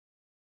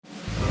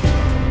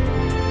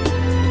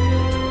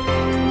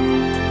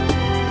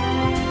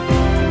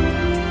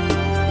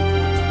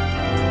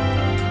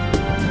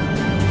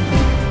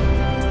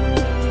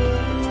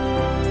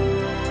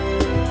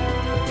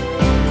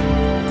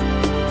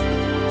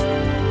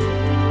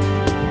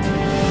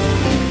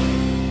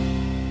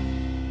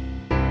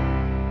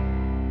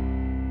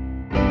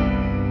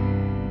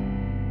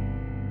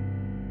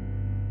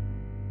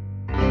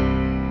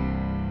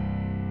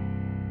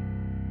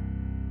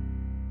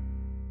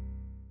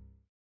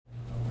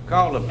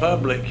Call the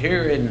public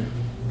hearing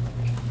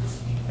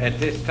at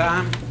this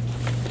time.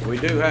 We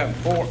do have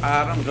 4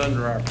 items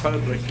under our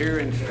public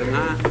hearings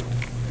tonight.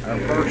 Our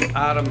first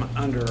item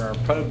under our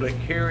public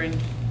hearing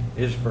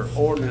is for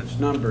ordinance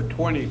number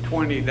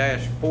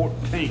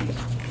 2020-14.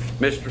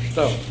 Mr.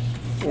 Stokes.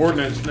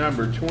 Ordinance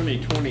number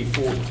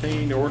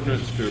 2020-14,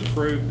 ordinance to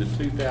approve the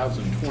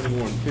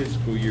 2021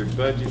 fiscal year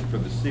budget for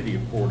the city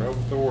of Port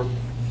Oglethorpe.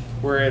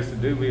 Whereas the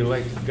duly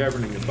elected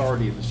governing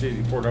authority of the city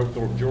of Port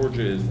Oglethorpe,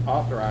 Georgia is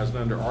authorized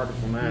under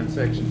Article 9,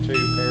 Section 2,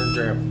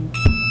 Paragraph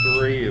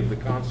 3 of the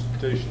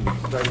Constitution of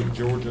the state of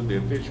Georgia, the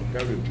official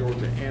code of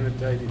Georgia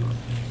annotated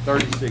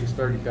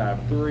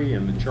 3635-3,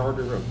 and the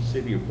charter of the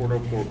city of Port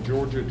Oglethorpe,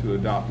 Georgia, to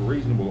adopt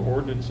reasonable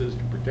ordinances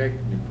to protect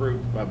and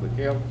improve the public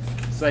health,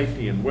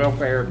 safety, and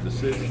welfare of the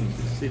citizens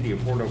of the city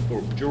of Port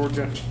Oglethorpe,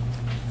 Georgia.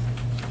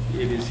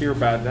 It is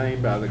hereby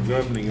ordained by the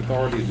governing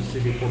authority of the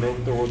city of Port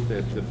Oglethorpe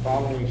that the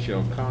following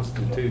shall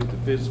constitute the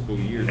fiscal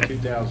year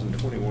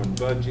 2021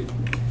 budget.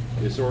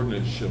 This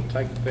ordinance shall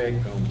take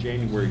effect on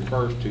January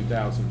 1st,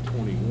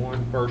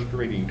 2021. First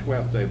reading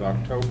 12th day of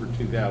October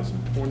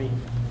 2020.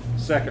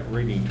 Second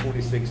reading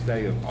 26th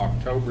day of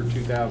October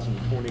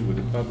 2020 with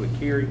a public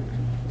hearing.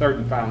 Third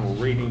and final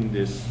reading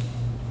this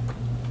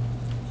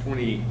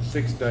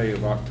 26th day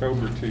of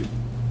October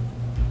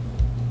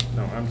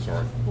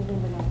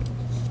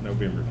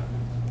November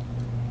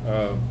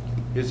 9th.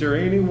 Is there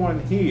anyone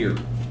here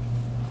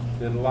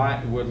that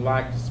would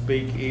like to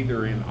speak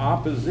either in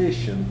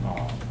opposition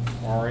of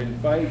or in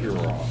favor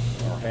of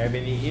or have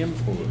any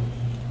input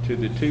to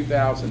the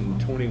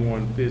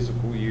 2021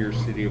 fiscal year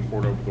City of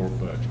Port Oglethorpe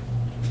budget?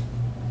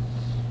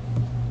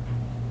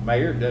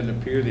 Mayor, it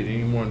doesn't appear that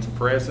anyone's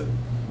present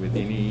with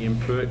any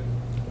input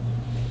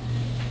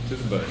to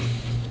the budget.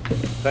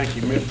 Thank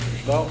you,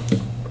 Mr. Stokes.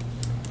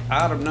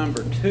 Item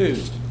number 2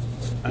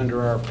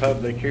 under our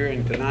public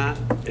hearing tonight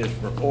is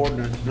for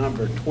ordinance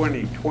number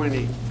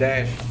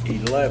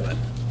 2020-11.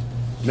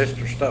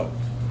 Mr. Stokes.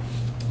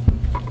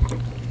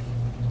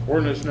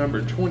 Ordinance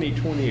number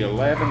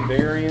 2020-11,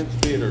 variance,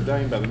 be it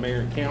ordained by the mayor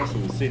and council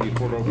of the city of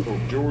Port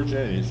Oglethorpe,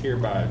 Georgia, and is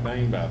hereby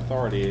ordained by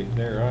authority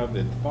thereof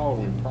that the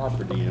following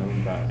property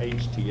owned by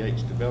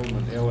HTH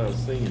Development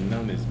LLC and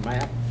known as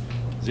MAP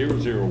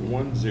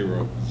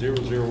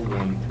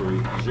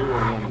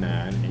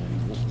 0010-0013-019 and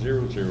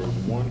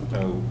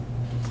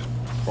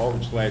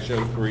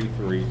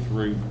 0010/033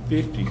 through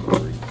 53,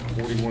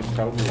 41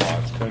 total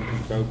lots, Country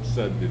Cove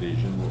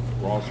Subdivision,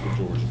 Rossville,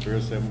 Georgia,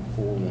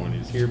 30741,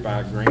 is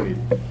hereby granted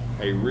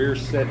a rear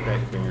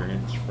setback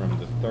variance from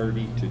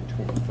 30 to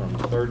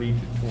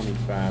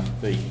 25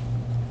 feet.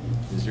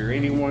 Is there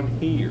anyone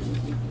here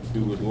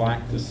who would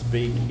like to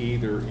speak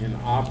either in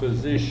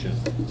opposition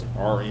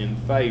or in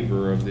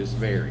favor of this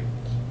variance?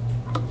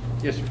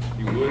 Yes, sir. If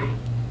you would,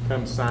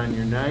 come sign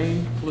your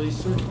name, please,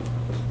 sir.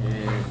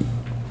 And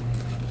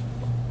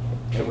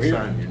come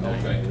sign your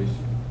name, please.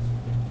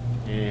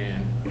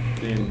 And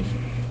then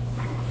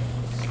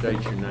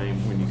state your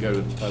name when you go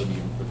to the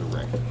podium for the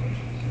record.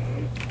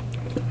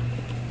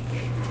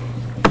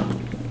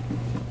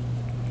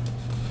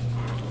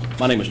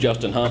 My name is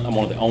Justin Hunt. I'm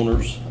one of the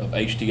owners of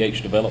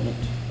HTH Development.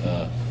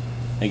 I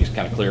think it's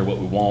kind of clear what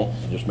we want.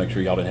 Just make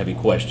sure y'all didn't have any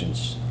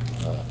questions.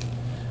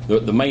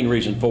 The main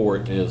reason for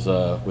it is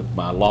with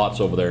my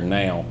lots over there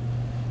now,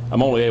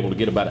 I'm only able to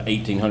get about an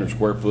 1,800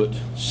 square foot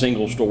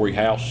single story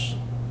house.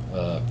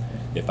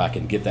 If I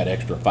can get that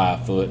extra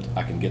 5 foot,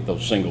 I can get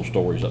those single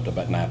stories up to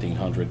about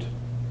 1,900.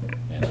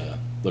 And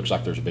looks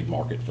like there's a big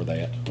market for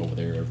that over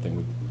there. Everything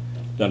we've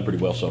done pretty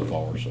well so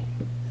far. So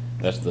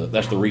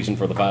that's the reason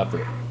for the 5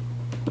 foot.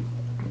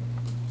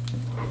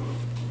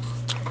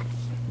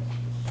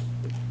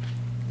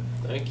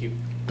 Thank you.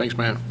 Thanks,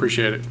 man.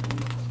 Appreciate it.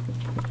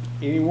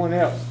 Anyone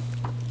else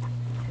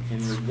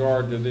in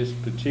regard to this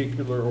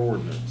particular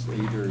ordinance,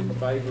 either in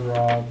favor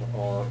of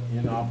or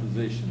in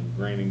opposition of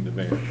granting the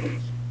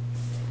variance?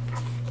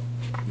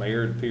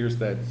 Mayor, it appears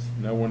that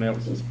no one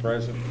else is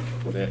present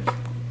for that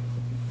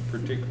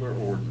particular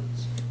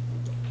ordinance.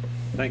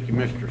 Thank you,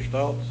 Mr.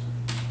 Stokes.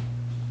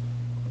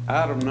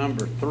 Item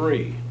number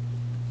 3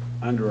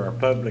 under our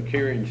public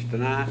hearings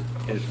tonight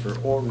is for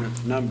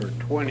ordinance number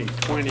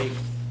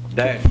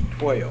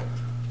 2020-12.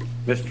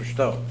 Mr.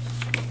 Stokes.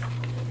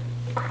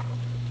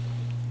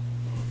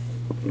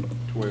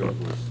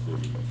 12 was the,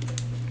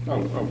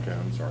 oh, okay,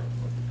 I'm sorry.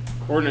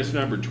 Ordinance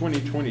number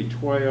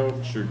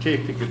 2020-12,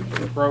 certificate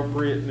of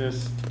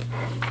appropriateness,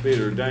 be it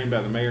ordained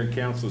by the mayor and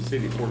council of the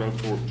city of Port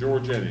Oglethorpe,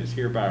 Georgia, and is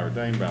hereby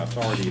ordained by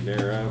authority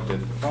thereof that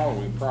the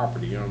following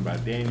property owned by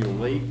Daniel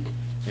Lee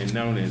and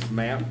known as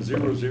MAP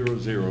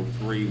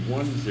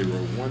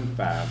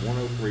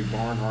 00031015-103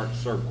 Barnhart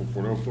Circle,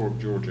 Port Oglethorpe,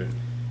 Georgia,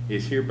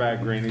 is hereby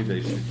granted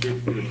a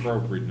certificate of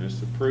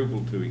appropriateness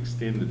approval to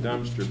extend the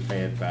dumpster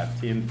pad by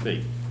 10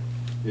 feet.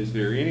 Is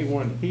there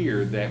anyone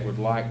here that would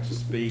like to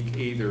speak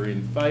either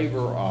in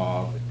favor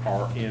of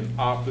or in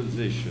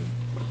opposition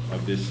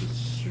of this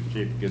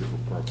certificate of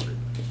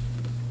appropriateness?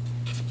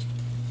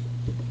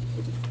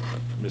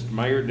 Mr.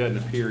 Mayor, it doesn't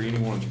appear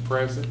anyone's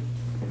present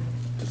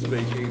to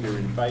speak either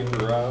in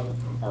favor of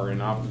or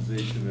in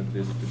opposition of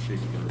this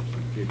particular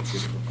certificate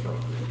of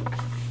appropriate?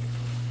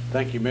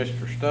 Thank you,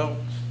 Mr. Stokes.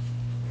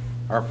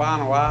 Our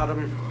final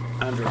item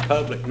under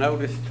public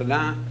notice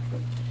tonight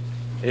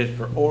is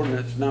for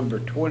ordinance number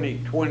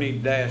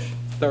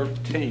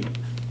 2020-13.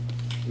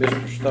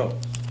 Mr.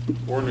 Stokes.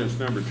 Ordinance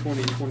number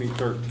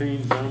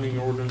 2020-13, zoning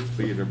ordinance,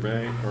 be it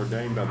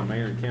ordained by the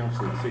mayor and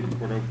council of the city of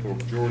Port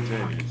Oglethorpe, Georgia,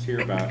 and is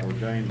hereby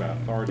ordained by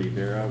authority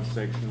thereof,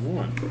 section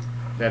 1,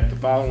 that the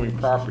following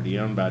property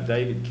owned by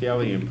David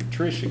Kelly and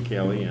Patricia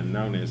Kelly and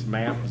known as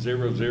map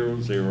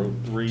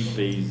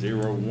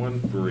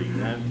 0003B013,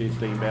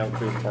 915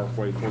 Battlefield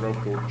Parkway, Port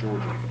Oglethorpe,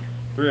 Georgia,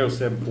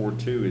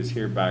 30742 is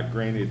hereby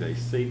granted a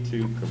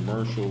C2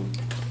 commercial,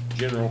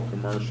 general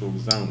commercial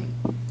zoning.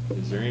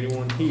 Is there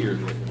anyone here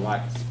that would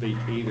like to speak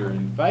either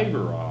in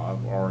favor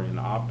of or in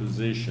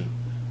opposition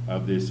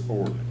of this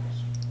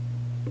ordinance?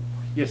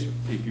 Yes, sir.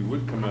 If you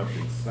would come up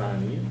and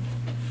sign in.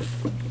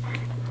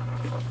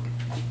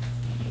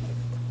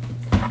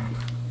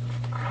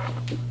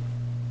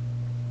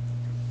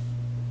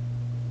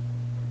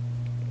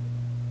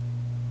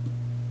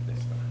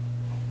 That's fine.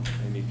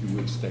 And if you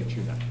would state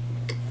your name.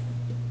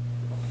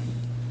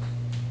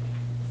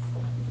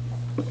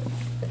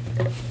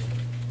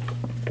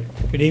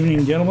 Good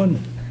evening, gentlemen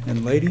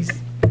and ladies.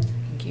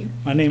 Thank you.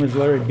 My name is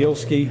Larry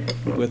Bielski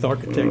with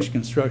Architects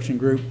Construction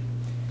Group,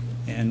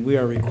 and we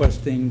are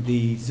requesting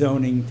the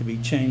zoning to be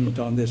changed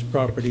on this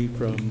property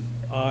from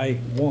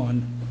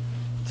I-1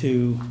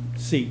 to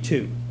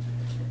C2.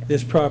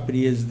 This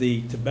property is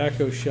the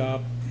tobacco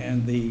shop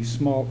and the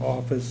small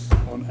office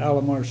on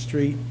Alomar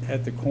Street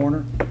at the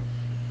corner,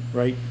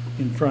 right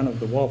in front of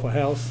the Waffle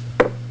House.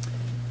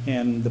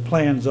 And the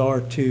plans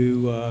are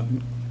to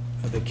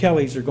the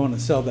Kellys are going to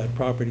sell that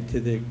property to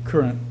the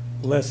current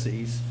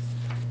lessees.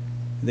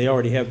 They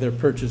already have their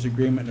purchase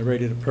agreement and are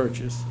ready to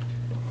purchase.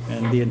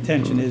 And the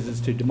intention is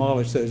to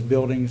demolish those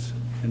buildings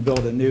and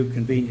build a new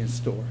convenience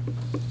store,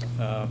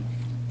 a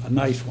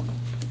nice one.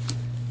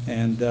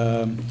 And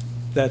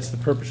that's the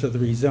purpose of the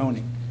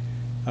rezoning.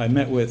 I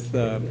met with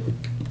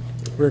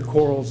Rick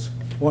Quarles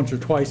once or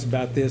twice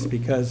about this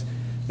because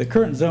the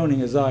current zoning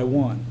is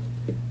I-1.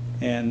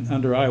 And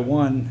under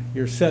I-1,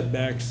 your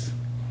setbacks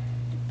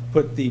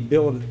you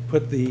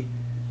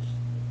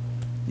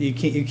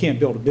can't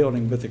build a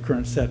building with the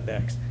current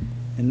setbacks.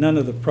 And none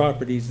of the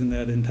properties in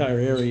that entire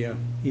area,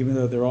 even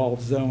though they're all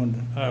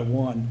zoned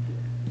I-1,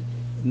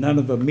 none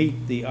of them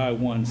meet the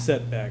I-1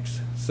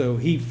 setbacks. So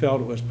he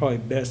felt it was probably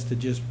best to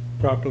just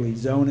properly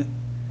zone it,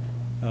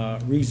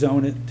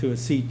 rezone it to a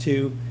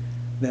C2,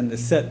 then the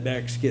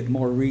setbacks get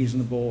more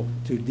reasonable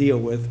to deal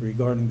with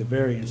regarding the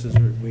variances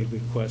we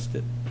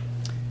requested.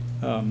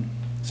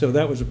 So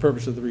that was the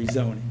purpose of the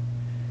rezoning.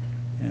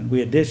 And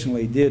we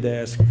additionally did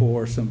ask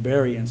for some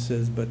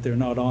variances, but they're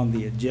not on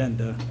the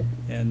agenda.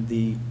 And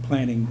the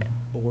planning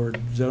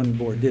board, zoning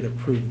board did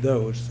approve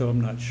those, so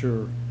I'm not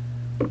sure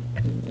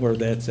where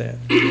that's at.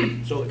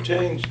 So it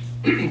changed,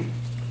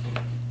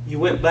 you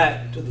went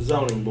back to the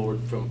zoning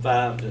board from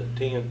 5 to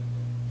 10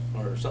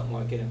 or something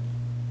like that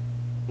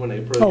when they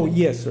approved? Oh,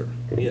 yes, sir.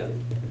 Yeah,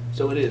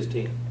 so it is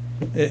 10.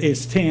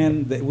 It's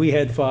 10, that we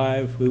had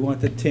 5, we went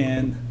to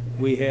 10,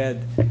 we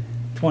had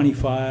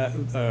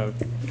 25,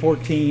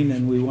 14,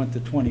 and we went to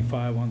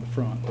 25 on the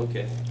front.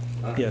 Okay.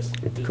 Yes,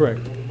 Just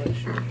correct. wanted to make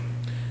sure.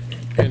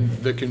 And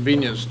the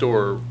convenience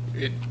store,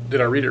 did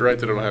I read it right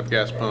that it'll have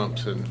gas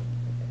pumps and?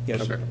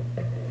 Yes, sir.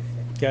 Okay.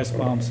 Gas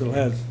pumps, it'll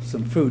have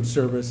some food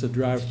service, a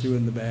drive-through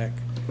in the back.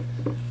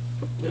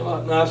 Be a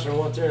lot nicer than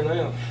what's there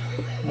now.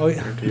 Oh,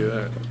 yeah. Guarantee you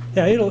that.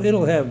 Yeah,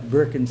 it'll have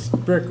brick or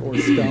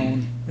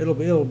stone.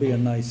 It'll be a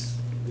nice,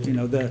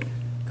 the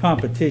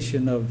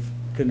competition of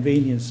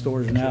convenience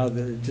stores now,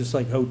 they're just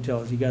like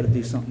hotels. You got to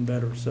do something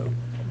better, so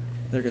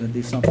they're going to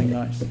do something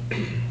nice. Do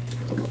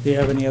you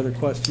have any other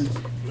questions?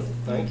 No,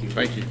 thank you.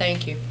 Thank you.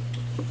 Thank you.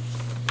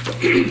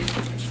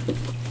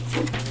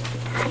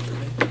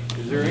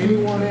 Is there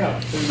anyone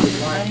else who would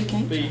like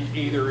to speak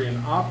either in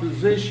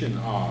opposition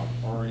of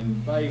or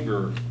in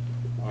favor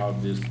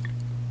of this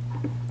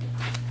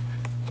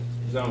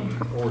zoning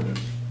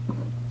ordinance?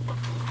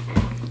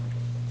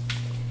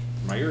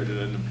 Mayor, it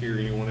doesn't appear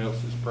anyone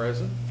else is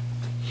present.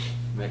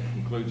 That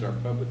concludes our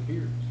public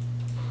hearings.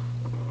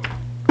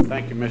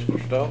 Thank you, Mr.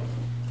 Stokes.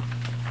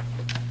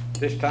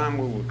 This time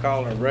we will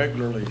call a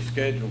regularly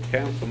scheduled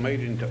council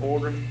meeting to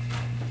order.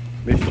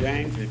 Ms.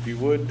 James, if you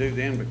would, do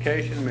the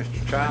invocation.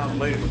 Mr. Childs,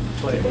 lead us in the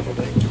pledge,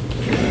 please.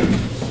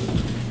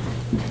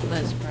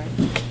 Let's pray.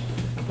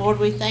 Lord,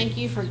 we thank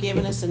you for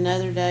giving us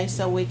another day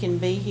so we can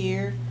be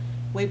here.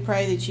 We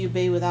pray that you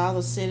be with all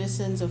the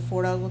citizens of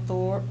Fort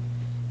Oglethorpe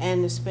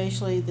and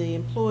especially the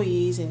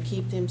employees and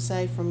keep them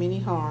safe from any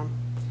harm.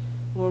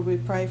 Lord, we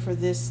pray for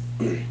this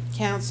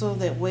council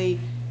that we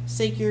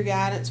seek your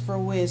guidance for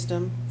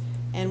wisdom,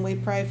 and we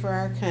pray for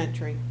our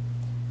country.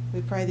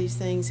 We pray these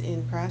things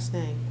in Christ's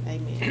name.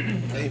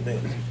 Amen.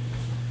 Amen.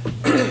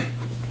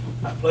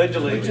 I pledge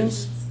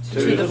allegiance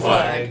To the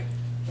flag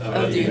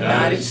of the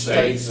United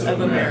States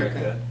of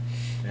America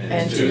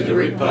and to the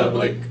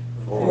republic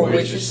for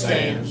which it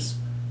stands,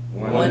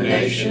 one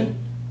nation,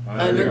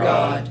 under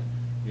God,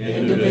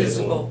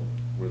 indivisible,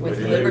 with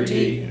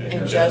liberty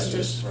and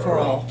justice for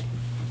all.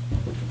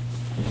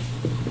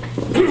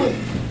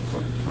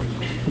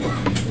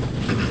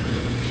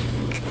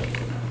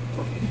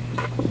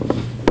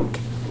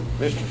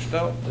 Mr.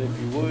 Stokes, if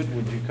you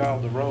would you call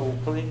the roll,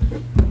 please?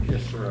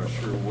 Yes, sir,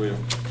 I sure will.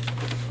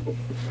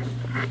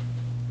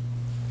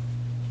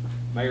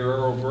 Mayor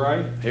Earl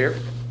Gray, Here.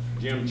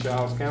 Jim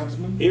Childs,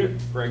 Councilman. Here.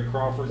 Greg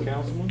Crawford,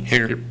 Councilman.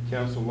 Here.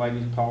 Council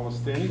Lady Paula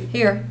Stennett.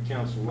 Here.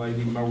 Council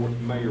Lady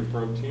Mayor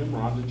Pro Tem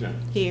Rhonda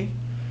Jones. Here.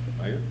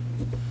 Mayor?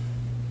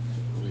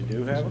 We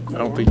do have a quorum. I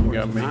don't think you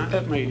got me. for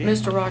tonight's meeting.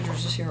 Mr.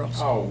 Rogers is here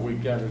also. Oh, we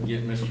gotta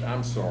get Mr.,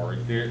 I'm sorry,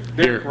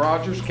 Derek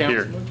Rogers,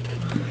 Councilman.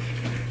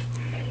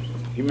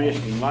 You missed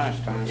him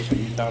last time, so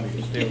you thought he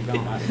was still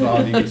gone. I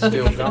thought he was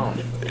still gone.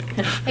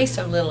 He's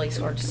so little, he's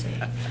hard to see.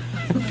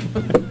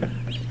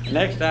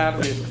 Next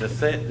item is to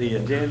set the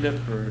agenda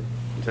for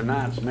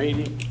tonight's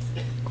meeting.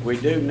 We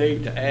do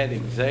need to add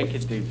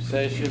executive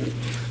session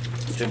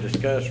to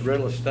discuss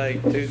real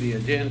estate to the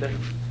agenda.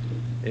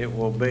 It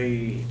will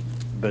be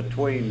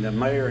between the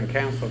mayor and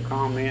council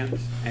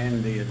comments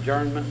and the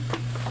adjournment.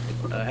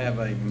 I have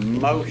a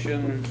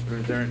motion.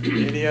 Is there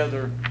any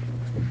other,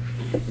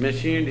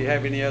 Ms. Hune, do you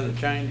have any other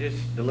changes,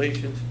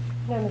 deletions?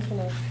 No, Mr.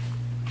 Mayor.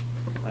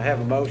 I have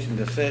a motion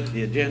to set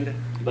the agenda.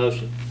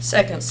 Motion.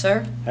 Second,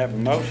 sir. Have a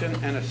motion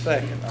and a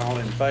second. All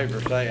in favor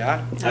say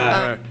aye.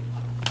 Aye.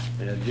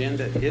 The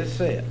agenda is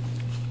set.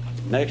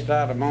 Next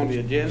item on the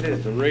agenda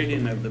is the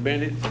reading of the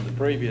minutes of the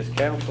previous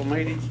council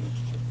meeting.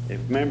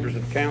 If members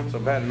of council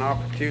have had an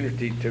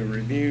opportunity to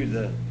review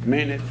the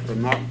minutes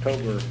from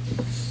October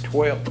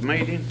 12th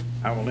meeting,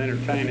 I will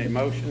entertain a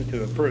motion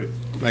to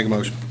approve. Make a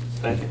motion.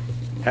 Second.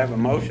 Have a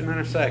motion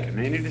and a second.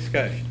 Any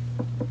discussion?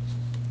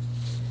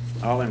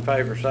 All in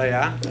favor say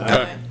aye.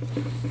 Aye.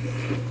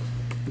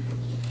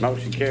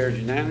 Motion carries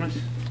unanimous.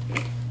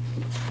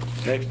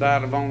 Next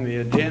item on the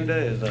agenda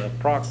is a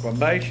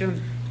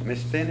proclamation.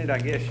 Ms. Stennett, I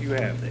guess you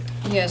have this.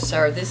 Yes,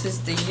 sir. This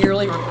is the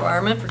yearly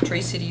requirement for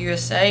Tree City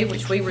USA,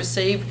 which we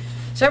receive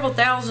several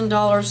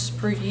 $1,000s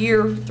per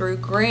year through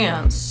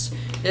grants.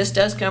 This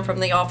does come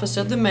from the Office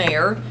of the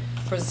Mayor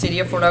for the City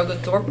of Fort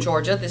Oglethorpe,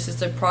 Georgia. This is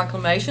the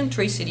proclamation,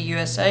 Tree City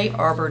USA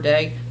Arbor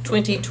Day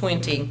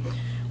 2020.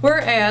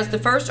 Whereas the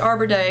first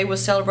Arbor Day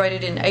was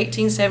celebrated in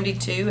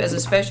 1872 as a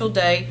special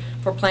day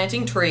for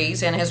planting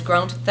trees and has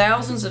grown to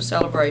thousands of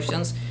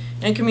celebrations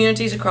in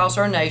communities across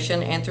our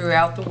nation and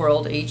throughout the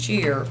world each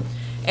year.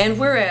 And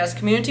whereas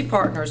community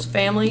partners,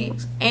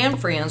 families, and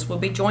friends will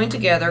be joined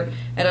together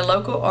at a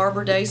local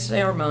Arbor Day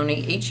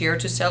ceremony each year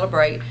to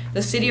celebrate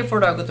the City of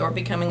Fort Oglethorpe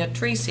becoming a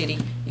Tree City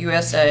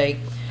USA,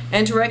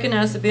 and to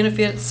recognize the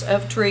benefits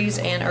of trees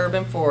and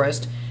urban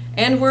forest.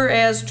 And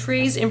whereas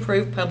trees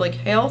improve public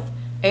health,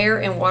 air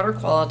and water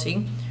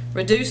quality,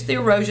 reduce the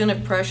erosion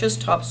of precious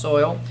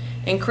topsoil,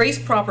 increase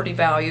property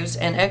values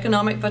and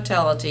economic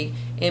vitality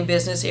in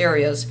business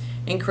areas,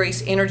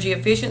 increase energy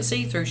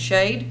efficiency through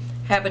shade,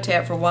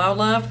 habitat for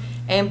wildlife,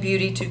 and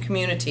beauty to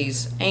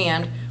communities.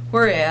 And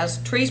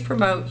whereas trees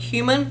promote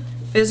human,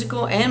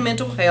 physical, and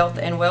mental health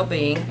and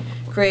well-being,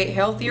 create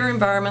healthier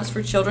environments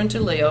for children to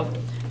live,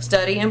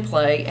 study, and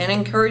play, and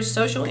encourage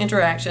social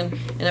interaction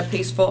in a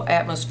peaceful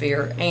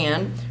atmosphere.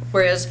 And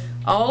whereas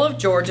all of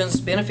Georgians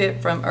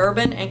benefit from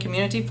urban and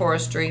community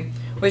forestry,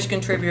 which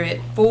contribute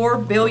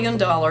 $4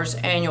 billion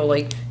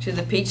annually to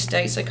the Peach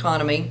State's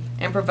economy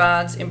and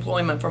provides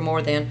employment for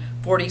more than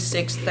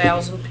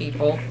 46,000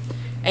 people.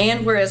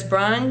 And whereas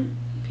Brian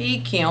P.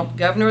 Kemp,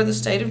 governor of the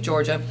state of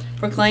Georgia,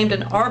 proclaimed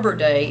an Arbor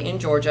Day in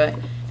Georgia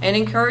and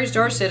encouraged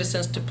our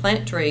citizens to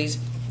plant trees,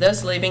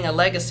 thus leaving a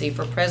legacy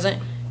for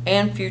present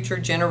and future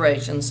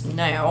generations.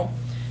 Now,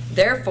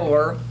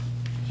 therefore,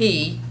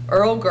 he,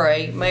 Earl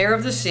Gray, Mayor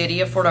of the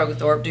City of Fort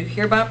Oglethorpe, do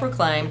hereby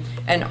proclaim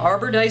an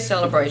Arbor Day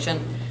celebration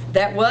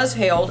that was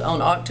held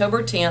on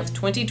October 10th,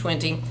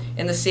 2020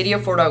 in the City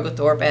of Fort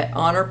Oglethorpe at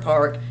Honor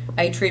Park,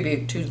 a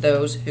tribute to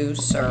those who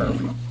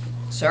serve.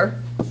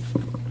 Sir?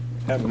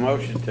 Have a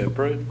motion to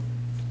approve.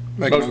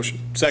 Make a motion.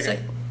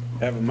 Second.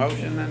 Have a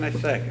motion and a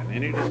second.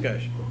 Any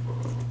discussion?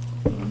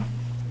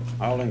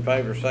 All in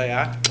favor say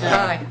aye.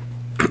 Aye.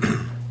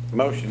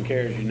 Motion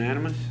carries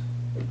unanimous.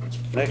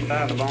 Next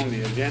item on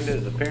the agenda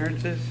is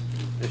appearances.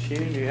 Ms.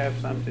 Hune, do you have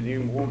something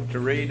you want to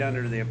read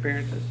under the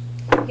appearances?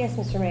 Yes,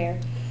 Mr. Mayor.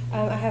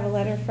 I have a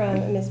letter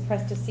from Ms.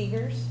 Presta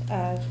Seegers,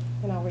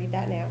 and I'll read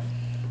that now.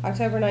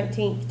 October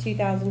 19th,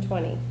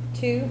 2020.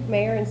 To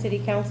Mayor and City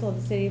Council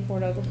of the City of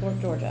Fort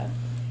Oglethorpe, Georgia.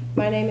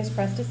 My name is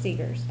Presta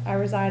Seegers. I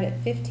reside at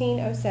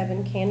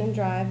 1507 Cannon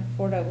Drive,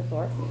 Fort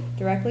Oglethorpe,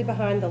 directly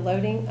behind the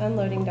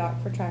loading/unloading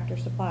dock for Tractor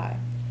Supply.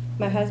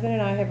 My husband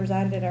and I have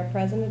resided at our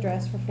present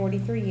address for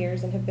 43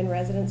 years and have been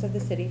residents of the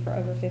city for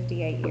over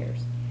 58 years.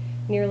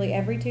 Nearly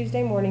every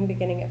Tuesday morning,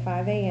 beginning at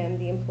 5 a.m.,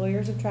 the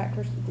employees of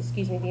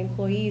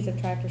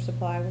Tractor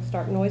Supply will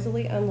start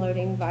noisily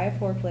unloading via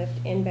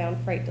forklift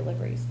inbound freight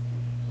deliveries.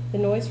 The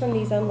noise from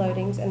these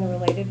unloadings and the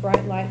related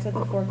bright lights of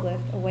the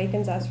forklift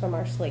awakens us from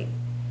our sleep.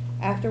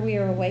 After we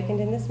are awakened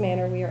in this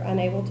manner, we are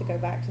unable to go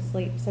back to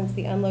sleep since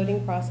the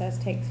unloading process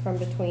takes from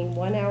between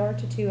 1 hour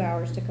to 2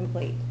 hours to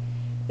complete.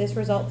 This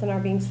results in our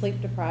being sleep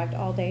deprived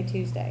all day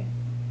Tuesday.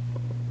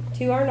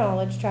 To our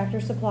knowledge, Tractor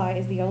Supply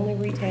is the only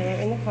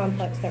retailer in the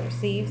complex that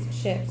receives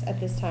ships at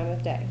this time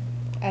of day.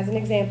 As an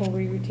example,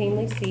 we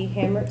routinely see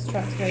Hamrick's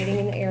trucks waiting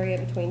in the area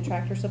between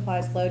Tractor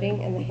Supply's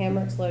loading and the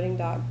Hamrick's loading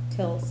dock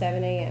till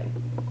 7 a.m.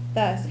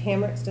 Thus,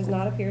 Hamrick's does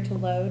not appear to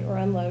load or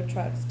unload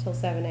trucks till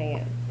 7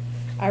 a.m.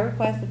 I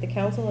request that the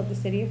Council of the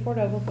City of Fort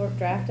Oglethorpe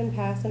draft and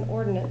pass an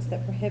ordinance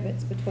that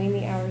prohibits between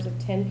the hours of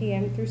 10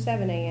 p.m. through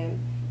 7 a.m.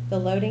 the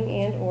loading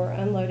and/or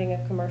unloading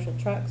of commercial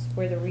trucks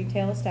where the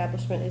retail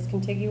establishment is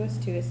contiguous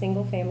to a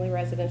single-family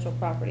residential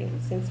property.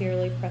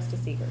 Sincerely, Presta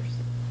Seegers.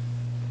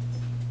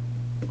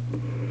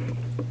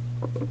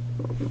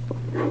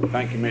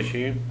 Thank you, Ms.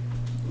 Hugh.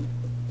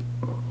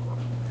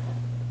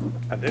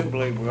 I do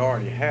believe we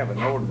already have an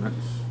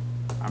ordinance.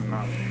 I'm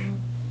not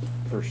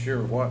for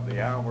sure what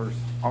the hours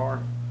are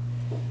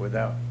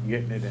without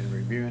getting it and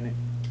reviewing it.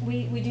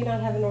 We do not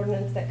have an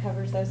ordinance that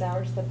covers those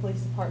hours. The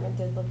police department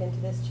did look into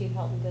this. Chief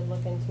Helton did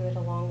look into it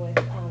along with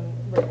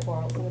Rick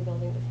Quarles in the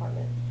building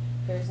department.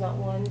 There's not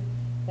one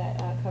that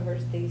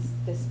covers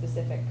this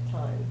specific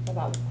time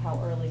about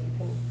how early you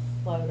can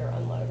load or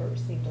unload or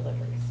receive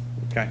deliveries.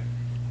 Okay.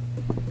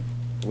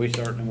 We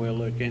certainly will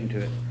look into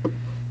it.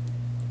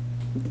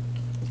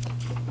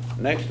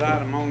 Next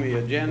item on the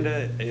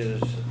agenda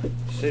is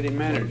city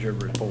manager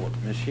report.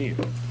 Ms. Hugh.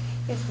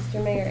 Yes,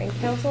 Mr. Mayor and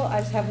Council, I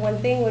just have one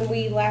thing. When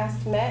we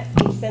last met,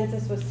 the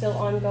census was still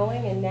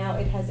ongoing, and now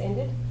it has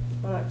ended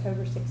on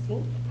October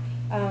 16th.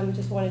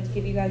 Just wanted to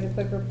give you guys a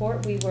quick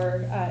report. We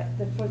were,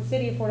 the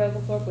city of Fort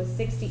Oglethorpe was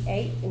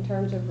 68 in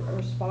terms of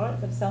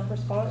response, of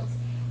self-response.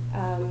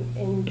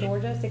 In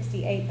Georgia,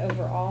 68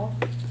 overall,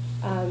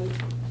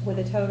 with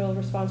a total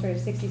response rate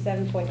of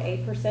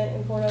 67.8%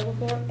 in Fort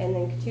Oglethorpe. And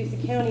then Catoosa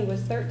County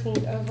was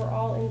 13th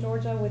overall in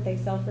Georgia with a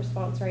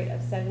self-response rate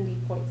of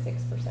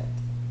 70.6%.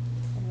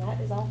 That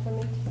is all from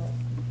me tonight.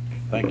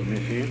 Thank you,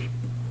 Ms. Hughes.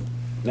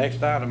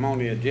 Next item on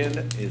the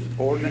agenda is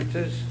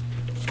ordinances.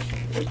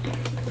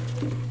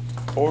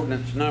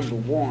 Ordinance number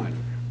 1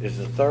 is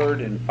the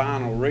third and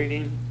final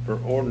reading for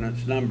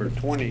ordinance number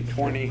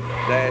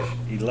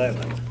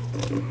 2020-11.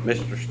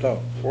 Mr.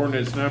 Stokes.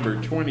 Ordinance number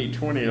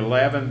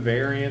 2020-11,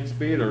 variance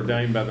be it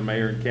ordained by the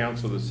mayor and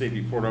council of the city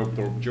of Fort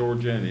Oglethorpe,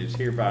 Georgia, and is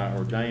hereby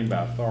ordained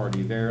by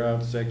authority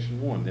thereof, section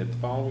 1, that the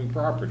following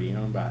property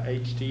owned by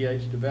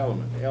HTH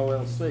Development,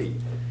 LLC,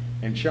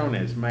 and shown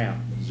as map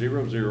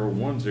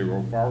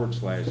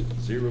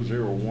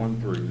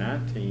 0010/001 through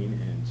 19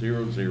 and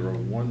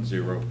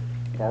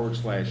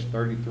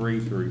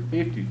 0010/33 through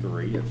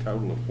 53, a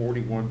total of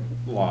 41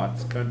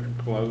 lots, Country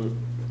Club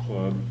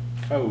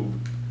Cove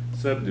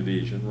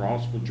subdivision,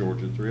 Rossville,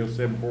 Georgia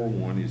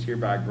 30741, is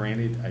hereby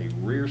granted a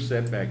rear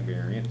setback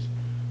variance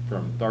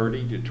from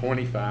 30 to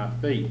 25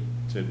 feet.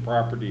 Said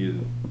property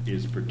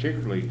is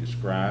particularly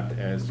described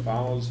as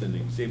follows in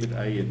Exhibit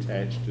A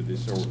attached to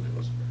this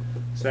ordinance.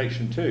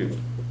 Section 2,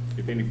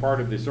 if any part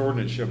of this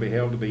ordinance shall be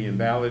held to be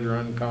invalid or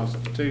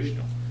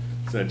unconstitutional,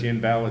 such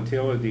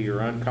invalidity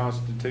or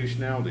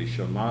unconstitutionality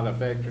shall not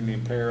affect or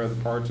impair other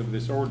parts of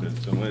this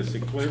ordinance unless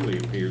it clearly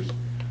appears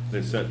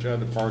that such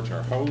other parts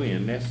are wholly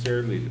and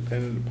necessarily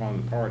dependent upon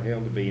the part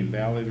held to be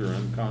invalid or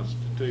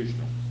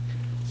unconstitutional.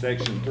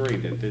 Section 3,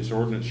 that this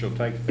ordinance shall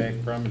take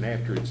effect from and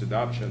after its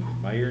adoption of the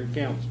mayor and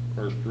council.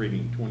 First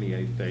reading,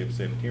 28th day of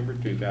September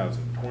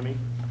 2020.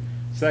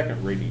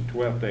 Second reading,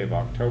 12th day of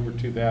October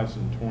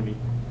 2020.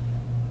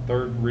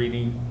 Third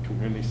reading,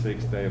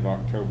 26th day of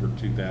October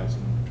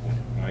 2020.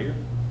 Mayor?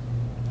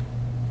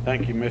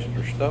 Thank you,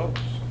 Mr.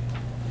 Stokes.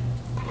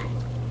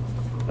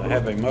 I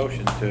have a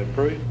motion to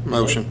approve.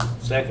 Motion.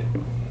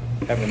 Second.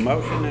 Have a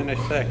motion and a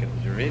second.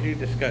 Is there any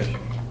discussion?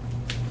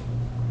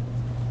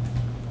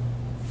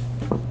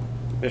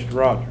 Mr.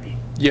 Rogers?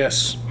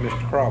 Yes.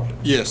 Mr. Crawford?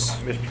 Yes.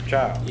 Mr.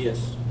 Child?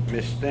 Yes.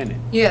 Ms. Stinnett?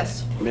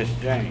 Yes. Ms.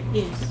 James?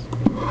 Yes.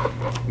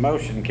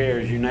 Motion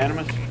carries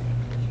unanimous.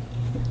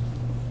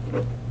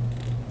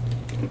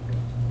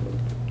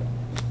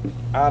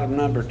 Item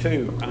number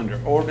 2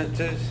 under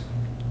ordinances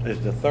is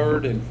the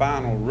third and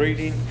final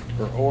reading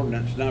for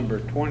ordinance number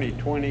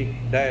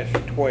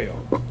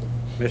 2020-12.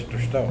 Mr.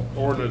 Stokes.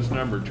 Ordinance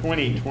number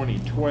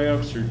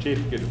 2020-12,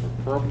 certificate of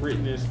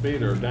appropriateness be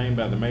it ordained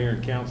by the mayor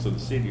and council of the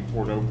city of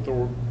Fort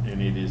Oglethorpe,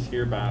 and it is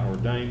hereby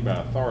ordained by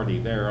authority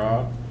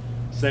thereof.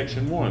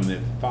 Section 1, that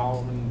the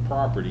following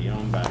property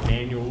owned by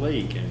Daniel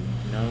Leake and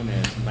known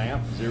as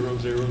map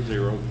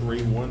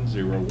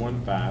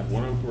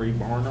 00031015103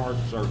 Barnard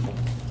Circle,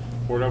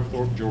 Fort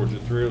Oglethorpe, Georgia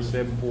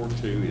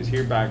 30742, is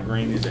hereby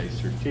granted a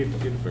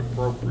certificate of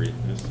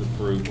appropriateness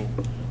approval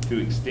to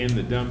extend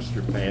the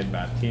dumpster pad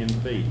by 10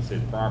 feet.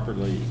 Said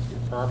property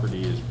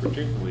is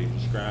particularly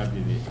described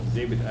in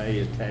Exhibit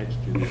A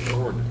attached to this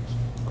ordinance.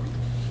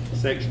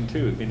 Section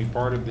 2, if any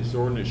part of this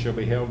ordinance shall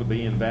be held to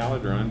be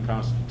invalid or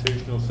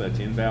unconstitutional, such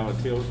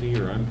invalidity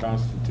or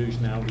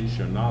unconstitutionality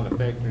shall not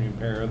affect or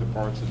impair other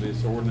parts of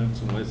this ordinance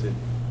unless it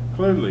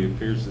clearly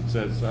appears that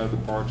such other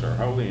parts are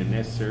wholly and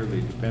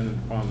necessarily dependent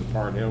upon the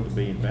part held to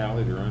be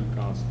invalid or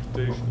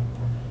unconstitutional.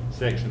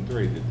 Section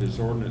 3, that this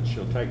ordinance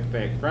shall take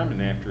effect from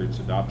and after its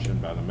adoption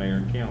by the mayor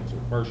and council.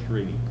 First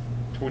reading,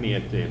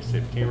 28th day of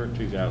September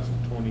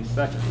 2020.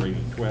 Second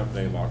reading, 12th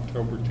day of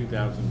October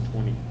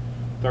 2020.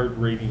 Third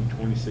reading,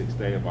 26th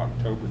day of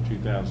October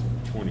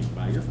 2020.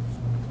 Mayor?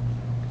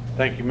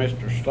 Thank you,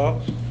 Mr.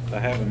 Stoltz. Do I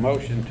have a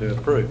motion to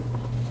approve?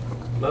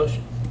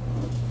 Motion.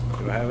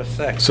 Do I have a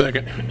second?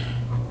 Second.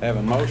 I have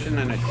a motion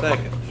and a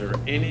second. Is there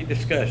any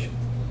discussion?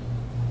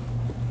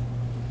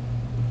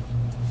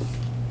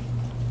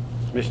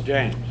 Ms.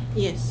 James?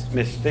 Yes.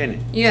 Ms.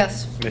 Stinney?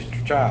 Yes.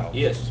 Mr. Childs?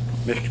 Yes.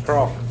 Mr.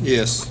 Crawford?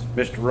 Yes.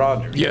 Mr.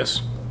 Rogers?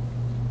 Yes.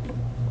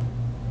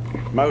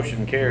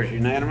 Motion carries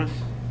unanimous.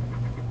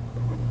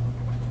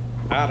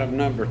 Item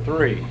number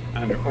 3,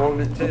 under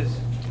ordinances,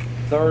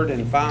 third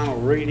and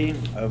final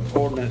reading of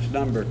ordinance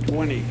number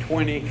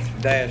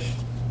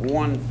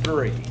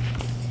 2020-13.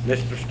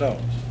 Mr.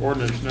 Stoltz.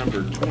 Ordinance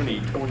number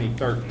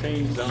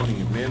 2020-13,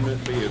 zoning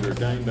amendment, be it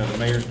ordained by the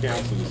mayor and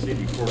council of the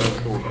city of Port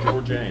Oglethorpe,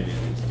 Georgia, and it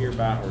is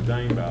hereby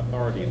ordained by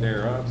authority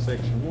thereof.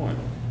 Section 1,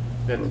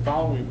 that the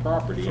following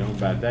property owned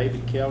by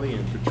David Kelly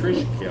and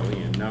Patricia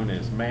Kelly and known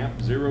as map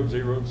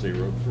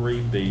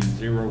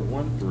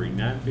 0003B013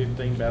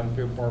 915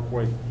 Battlefield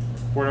Parkway,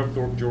 Port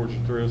Oglethorpe, Georgia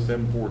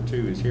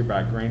 30742 is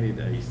hereby granted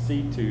a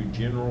C2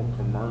 general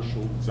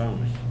commercial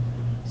zoning.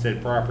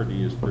 Said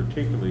property is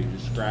particularly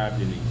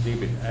described in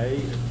Exhibit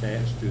A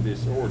attached to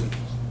this ordinance.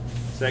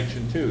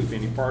 Section 2, if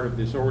any part of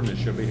this ordinance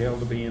shall be held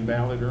to be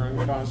invalid or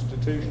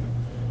unconstitutional,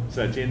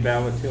 such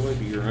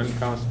invalidity or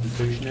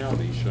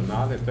unconstitutionality shall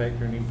not affect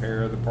or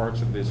impair other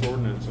parts of this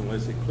ordinance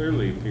unless it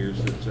clearly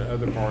appears that the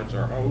other parts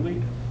are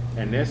wholly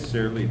and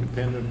necessarily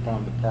dependent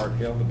upon the part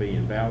held to be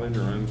invalid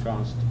or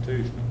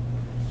unconstitutional.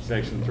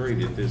 Section 3,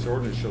 that this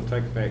ordinance shall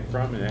take effect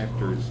from and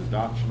after its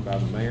adoption by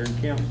the mayor and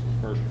council.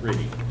 First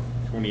reading,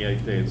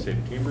 28th day of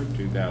September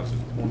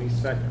 2020.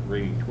 Second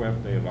reading,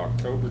 12th day of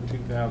October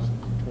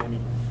 2020.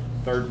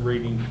 Third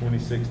reading,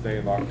 26th day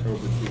of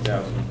October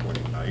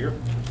 2020. Mayor?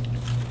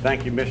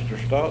 Thank you, Mr.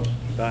 Stoltz.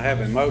 Do I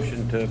have a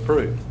motion to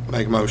approve?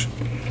 Make a motion.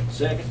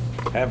 Second.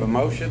 I have a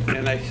motion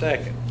and a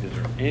second. Is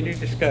there any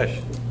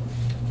discussion?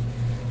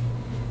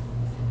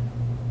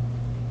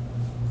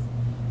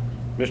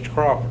 Mr.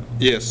 Crawford?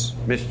 Yes.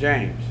 Ms.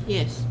 James?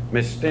 Yes.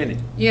 Ms. Stinney?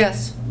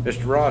 Yes.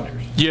 Mr.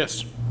 Rogers?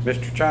 Yes.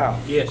 Mr.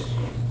 Childs? Yes.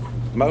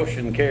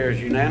 Motion carries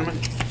unanimous.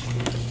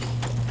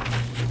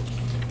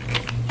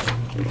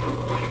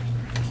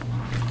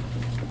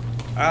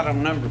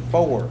 Item number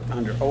 4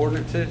 under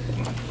ordinances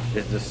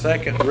is the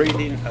second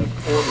reading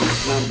of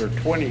ordinance number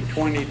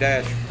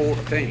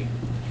 2020-14.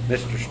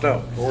 Mr.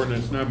 Stokes.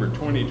 Ordinance number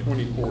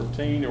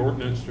 2020-14,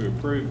 ordinance to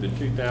approve the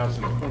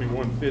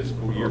 2021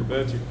 fiscal year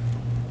budget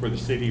for the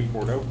city of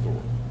Port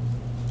Oglethorpe.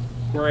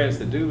 Whereas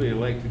the duly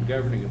elected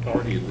governing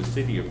authority of the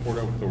city of Port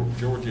Oglethorpe,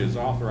 Georgia is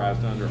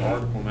authorized under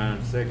Article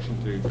 9, Section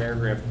 2,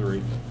 Paragraph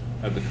 3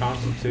 of the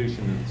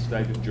Constitution of the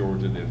state of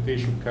Georgia, the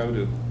official code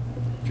of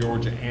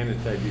Georgia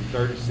annotated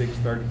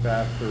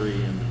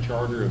 3635-3, and the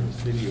charter of the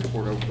city of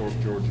Port Oglethorpe,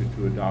 Georgia,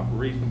 to adopt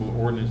reasonable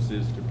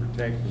ordinances to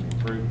protect and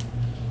improve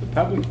the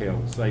public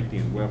health, safety,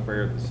 and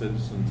welfare of the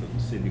citizens of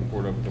the city of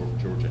Port Oglethorpe,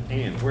 Georgia.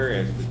 And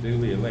whereas the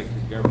duly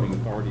elected governing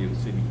authority of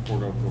the city of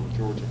Port Oglethorpe,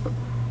 Georgia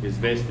is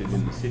vested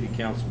in the city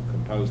council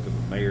composed of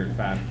a mayor and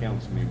 5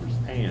 council members.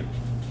 And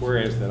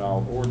whereas that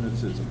all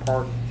ordinances and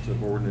parts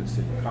of ordinance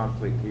in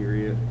conflict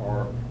herewith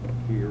are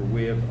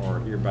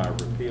hereby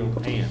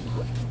repealed. And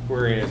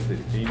whereas that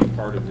if any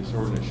part of this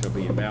ordinance shall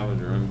be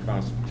invalid or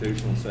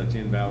unconstitutional, such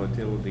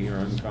invalidity or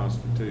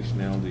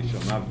unconstitutionality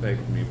shall not affect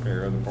and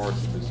impair other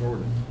parts of this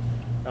ordinance,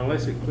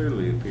 unless it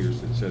clearly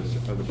appears that such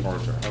other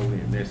parts are wholly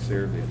and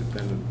necessarily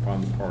dependent upon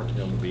the part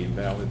held to be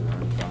invalid or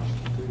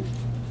unconstitutional.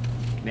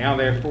 Now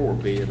therefore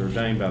be it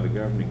ordained by the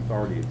governing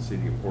authority of the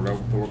city of Port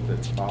Oglethorpe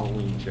that the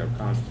following shall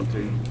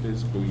constitute the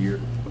fiscal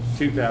year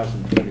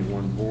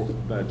 2021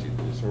 budget.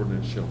 This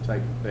ordinance shall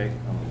take effect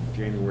on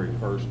January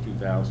 1st,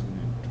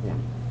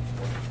 2020.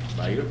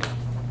 Mayor?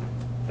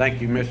 Thank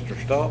you, Mr.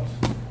 Stoltz.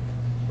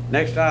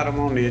 Next item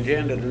on the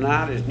agenda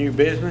tonight is new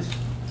business.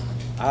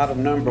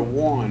 Item number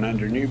 1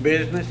 under new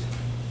business,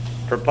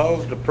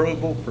 proposed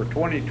approval for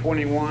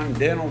 2021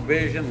 dental,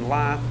 vision,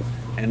 life,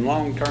 and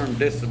long-term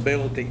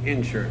disability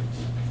insurance.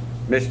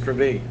 Ms.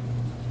 Trevine.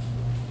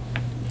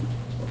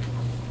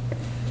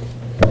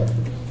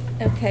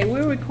 Okay,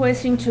 we're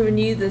requesting to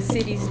renew the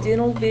city's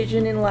dental,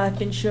 vision, and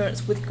life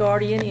insurance with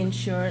Guardian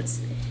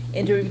Insurance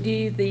and to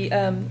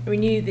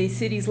renew the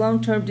city's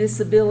long-term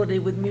disability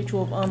with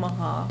Mutual of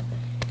Omaha.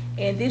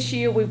 And this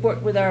year, we've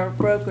worked with our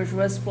brokers,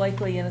 Russ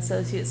Blakely and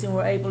Associates, and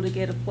we're able to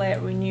get a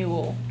flat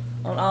renewal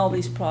on all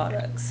these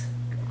products.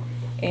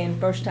 And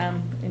first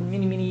time in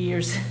many, many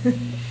years.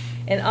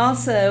 And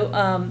also,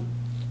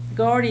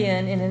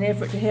 Guardian, in an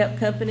effort to help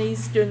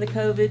companies during the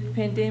COVID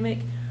pandemic,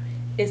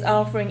 is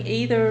offering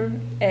either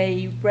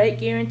a rate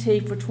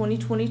guarantee for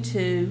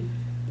 2022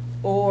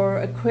 or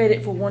a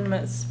credit for 1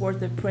 month's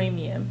worth of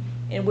premium.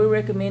 And we're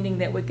recommending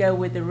that we go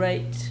with the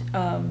rate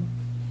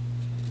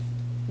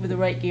with a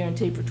rate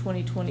guarantee for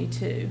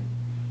 2022,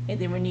 and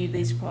then renew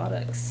these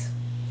products.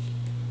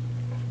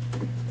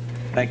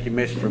 Thank you,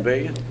 Ms.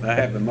 Trevilian. I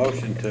have a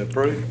motion to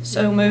approve.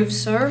 So moved,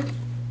 sir.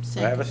 I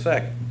have a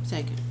second.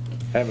 Second.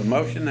 Have a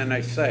motion and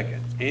a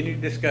second. Any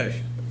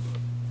discussion?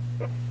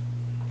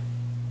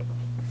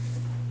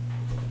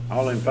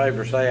 All in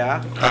favor say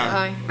aye.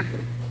 Aye.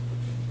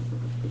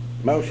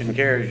 Motion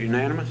carries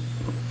unanimous.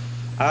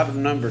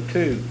 Item number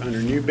 2, under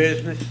new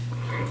business,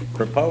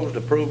 proposed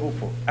approval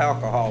for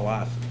alcohol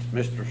license.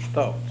 Mr.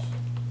 Stoltz.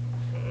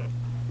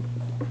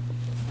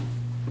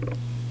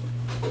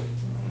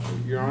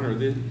 Your Honor,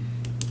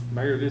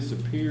 Mayor, this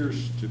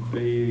appears to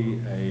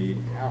be a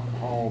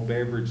alcohol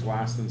beverage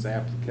license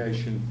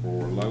application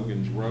for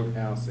Logan's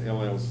Roadhouse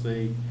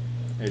LLC.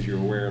 As you're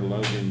aware,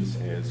 Logan's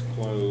has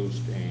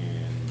closed,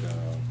 and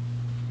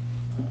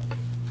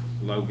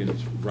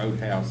Logan's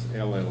Roadhouse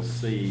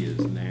LLC is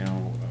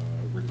now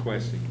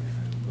requesting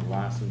the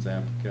license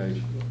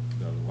application,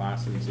 the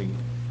licensing.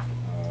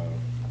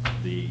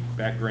 The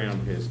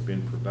background has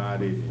been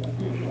provided, and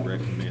we will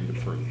recommend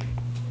approval.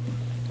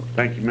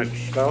 Thank you, Mr.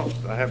 Stoltz.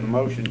 I have a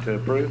motion to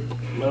approve.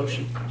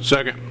 Motion.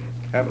 Second.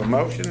 Have a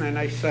motion and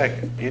a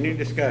second. Any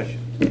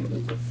discussion?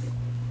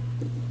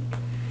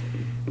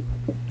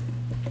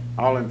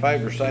 All in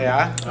favor say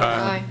aye.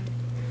 Aye.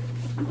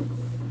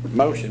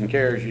 Motion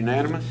carries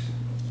unanimous.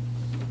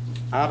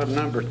 Item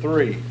number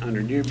 3,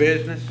 under new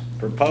business,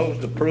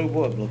 proposed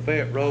approval of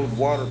Lafayette Road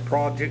Water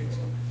Project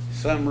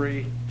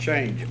Summary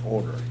Change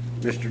Order.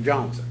 Mr.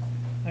 Johnson.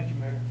 Thank you,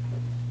 Mayor.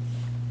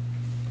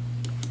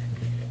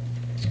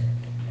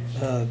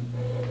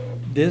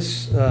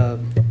 This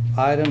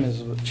item is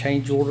a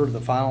change order,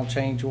 the final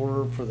change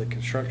order for the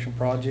construction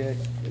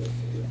project.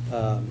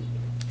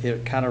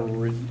 It kind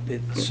of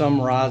it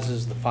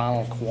summarizes the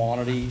final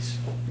quantities,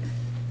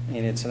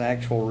 and it's an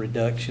actual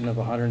reduction of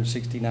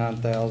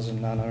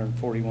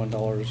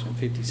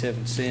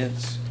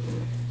 $169,941.57.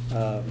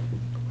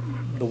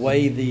 The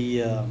way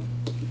the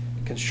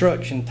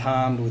construction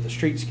timed with the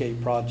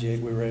streetscape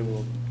project, we were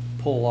able to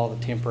pull all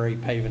the temporary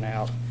paving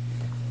out,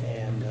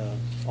 and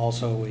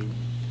also we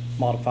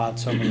modified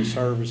some of the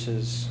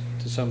services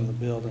to some of the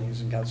buildings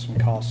and got some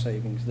cost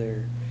savings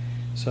there.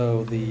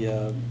 So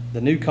the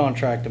new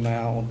contract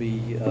amount will be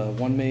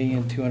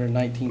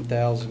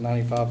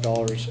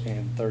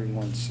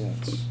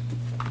 $1,219,095.31.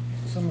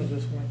 Some of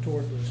this went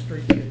toward the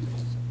streetscape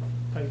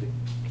paving.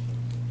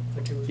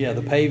 Yeah,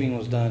 the paving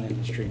was done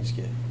in the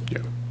streetscape.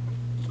 Yeah.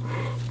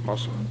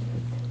 Awesome.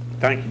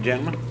 Thank you,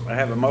 gentlemen. I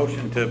have a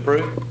motion to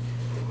approve.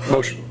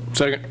 Motion.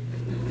 Second.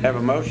 Have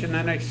a motion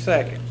and a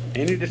second.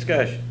 Any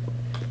discussion?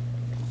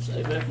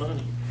 Save that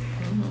money.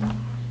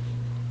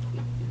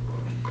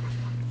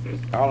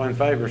 All in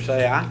favor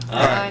say aye.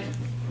 Aye.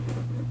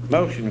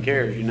 Motion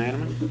carries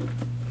unanimous.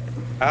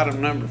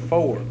 Item number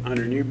 4,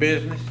 under new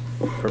business,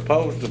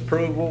 proposed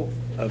approval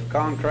of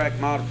contract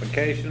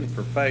modification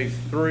for Phase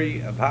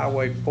 3 of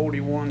Highway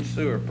 41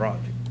 sewer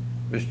project.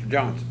 Mr.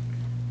 Johnson.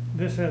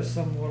 This has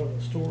somewhat of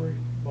a story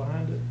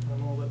behind it. I'm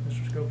gonna let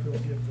Mr.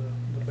 Schofield give the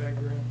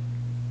background.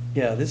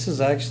 Yeah, this is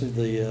actually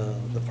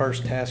the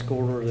first task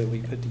order that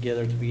we put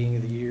together at the beginning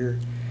of the year.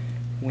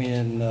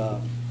 When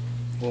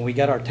we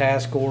got our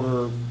task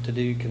order to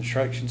do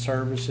construction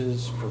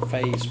services for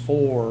Phase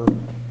 4,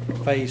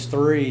 Phase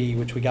 3,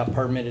 which we got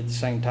permitted at the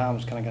same time,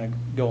 was kind of going to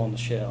go on the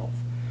shelf.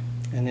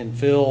 And then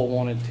Phil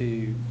wanted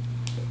to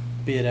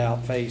bid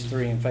out Phase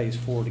 3 and Phase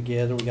 4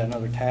 together. We got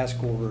another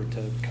task order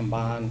to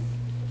combine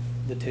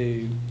the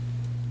two,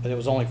 but it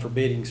was only for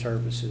bidding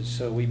services.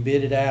 So we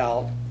bid it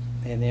out,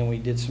 and then we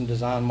did some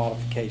design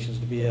modifications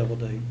to be able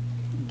to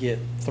get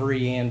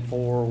 3 and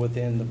 4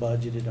 within the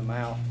budgeted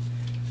amount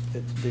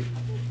that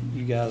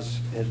you guys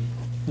had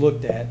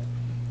looked at,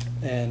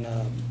 and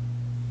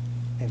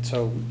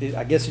so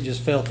I guess it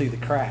just fell through the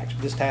cracks.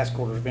 This task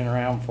order has been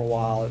around for a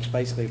while. It's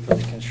basically for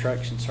the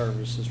construction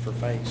services for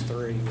Phase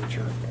 3, which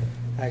are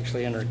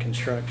actually under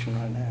construction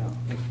right now.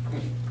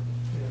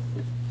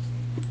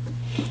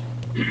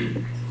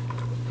 Do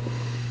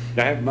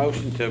I have a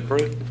motion to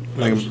approve?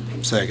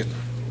 Second.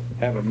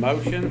 Have a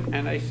motion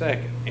and a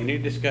second. Any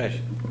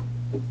discussion?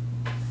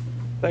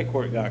 I think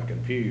where it got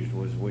confused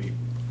was we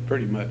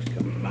pretty much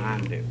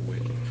combined it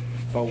with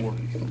 4.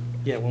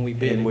 Yeah, when we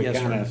bid it, And we yes,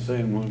 kind of sir.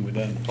 assumed when we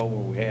done 4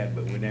 we had,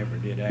 but we never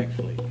did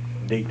actually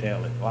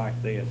detail it like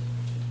this.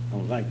 I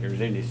don't think there's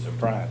any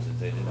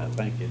surprises in it. I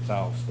think it's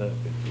all stuff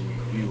that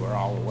you were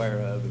all aware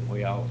of and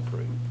we all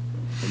approved.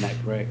 Isn't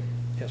that correct?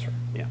 Yes, sir.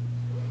 Yeah.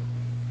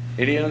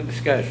 Any other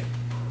discussion?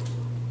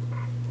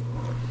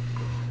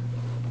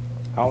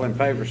 All in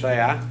favor say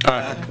aye.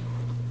 Aye.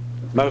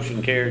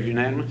 Motion carries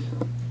unanimous.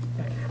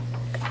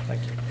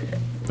 Thank you.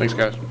 Thanks,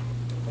 guys.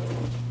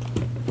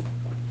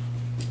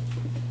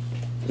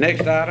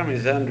 Next item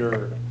is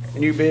under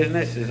new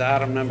business is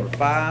item number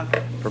 5,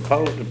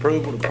 proposed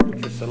approval to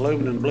purchase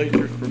aluminum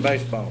bleachers for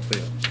baseball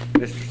field.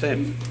 Mr.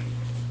 Simpson.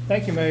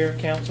 Thank you, Mayor,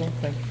 Council.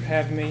 Thank you for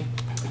having me.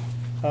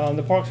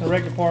 The Parks and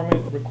Rec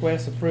Department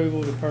requests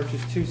approval to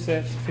purchase 2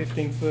 sets of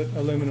 15-foot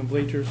aluminum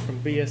bleachers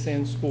from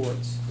BSN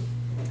Sports.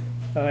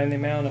 in the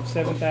amount of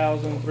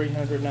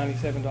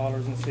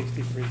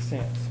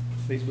 $7,397.63.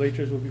 These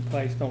bleachers will be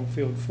placed on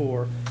Field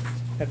 4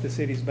 at the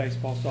city's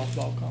baseball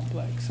softball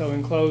complex. So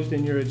enclosed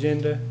in your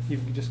agenda,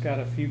 you've just got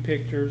a few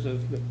pictures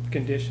of the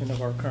condition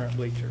of our current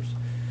bleachers.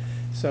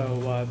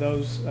 So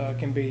those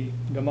can be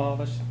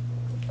demolished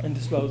and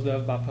disposed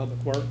of by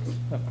Public Works.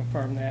 I've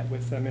confirmed that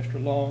with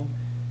Mr. Long.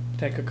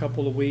 Take a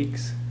couple of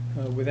weeks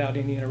without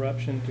any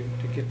interruption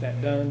to get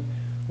that done.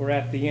 We're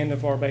at the end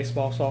of our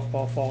baseball,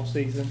 softball fall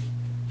season,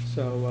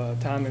 so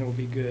timing will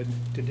be good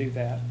to do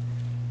that.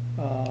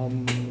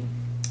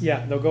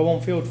 Yeah, they'll go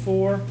on Field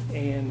 4,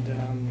 and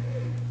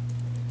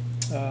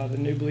the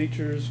new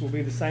bleachers will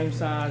be the same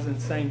size and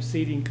same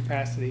seating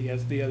capacity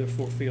as the other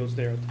 4 fields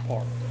there at the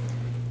park.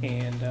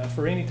 And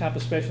for any type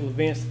of special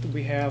events that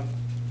we have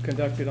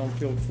conducted on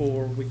Field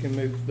 4, we can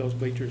move those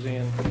bleachers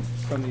in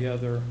from the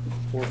other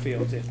 4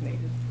 fields if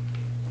needed.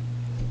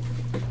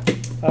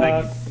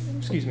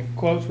 Excuse me.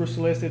 Quotes were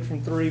solicited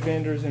from 3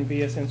 vendors in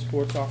BSN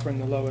Sports, offering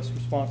the lowest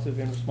responsive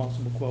and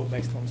responsible quote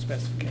based on the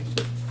specifications.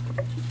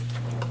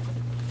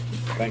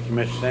 Thank you,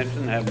 Mr.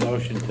 Simpson. Have a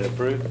motion to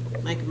approve.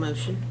 Make a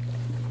motion.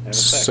 Have a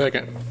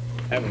second.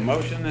 Have a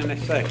motion and a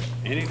second.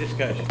 Any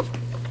discussion?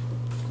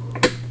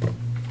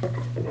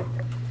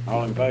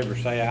 All in favor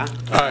say aye.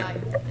 Aye.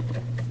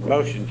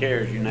 Motion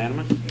carries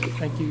unanimous.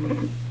 Thank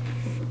you.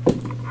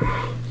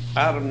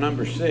 Item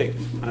number 6,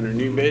 under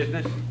new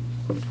business,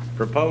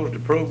 proposed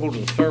approval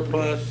to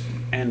surplus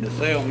and to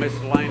sell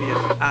miscellaneous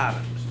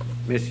items.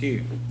 Ms.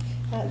 Hughes.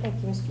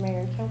 Thank you, Mr. Mayor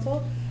and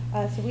Council.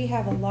 So we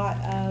have a lot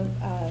of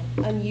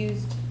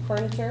unused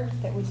furniture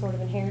that we sort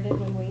of inherited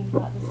when we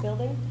bought this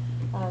building.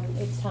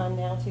 It's time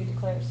now to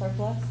declare it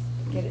surplus,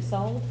 get it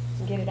sold,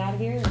 and get it out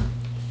of here, and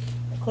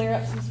clear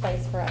up some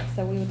space for us.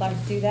 So we would like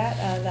to do that.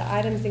 The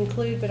items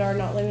include, but are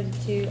not limited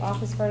to,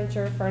 office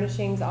furniture,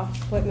 furnishings, office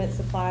equipment,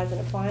 supplies,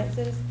 and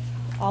appliances.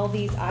 All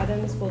these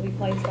items will be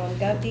placed on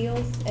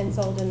GovDeals and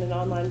sold in an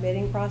online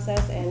bidding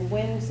process, and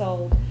when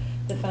sold,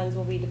 the funds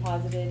will be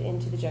deposited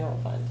into the general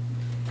fund.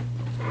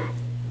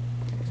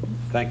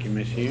 Thank you,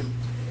 Ms. Hughes.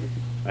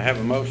 I have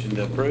a motion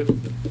to approve.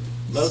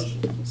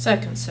 Motion.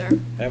 Second, sir.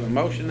 Have a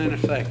motion and a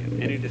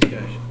second. Any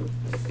discussion?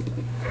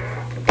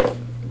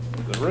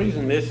 The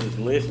reason this is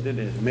listed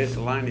as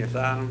miscellaneous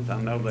items,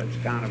 I know that's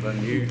kind of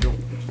unusual,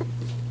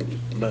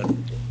 but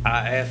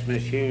I asked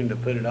Ms. Hune to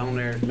put it on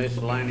there as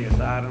miscellaneous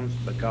items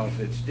because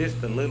it's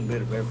just a little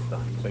bit of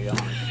everything, to be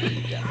honest with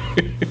you guys.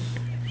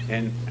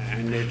 And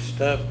it's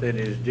stuff that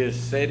is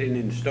just sitting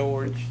in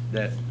storage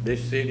that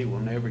this city will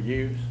never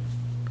use.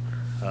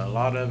 A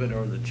lot of it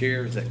are the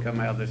chairs that come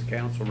out of this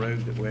council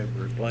room that we have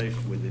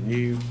replaced with the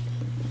new.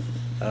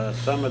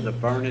 Some of the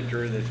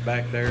furniture that's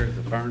back there is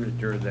the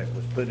furniture that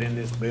was put in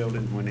this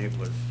building when it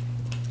was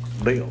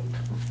built.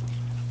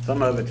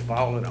 Some of it's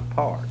falling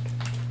apart.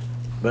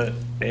 But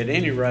at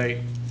any rate,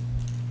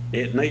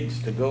 it needs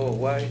to go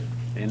away.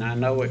 And I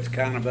know it's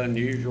kind of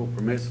unusual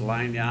for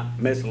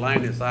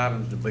miscellaneous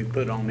items to be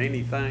put on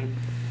anything,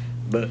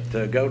 but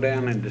to go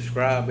down and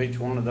describe each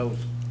one of those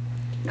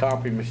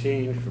copy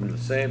machines from the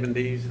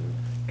 70s and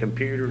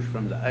computers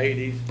from the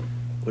 80s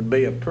would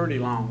be a pretty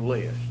long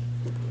list.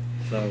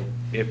 So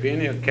if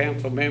any of the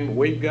council members,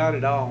 we've got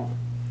it all,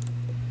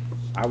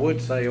 I would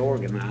say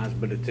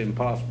organized, but it's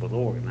impossible to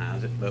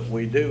organize it, but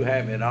we do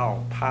have it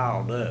all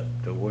piled up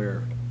to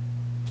where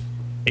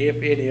if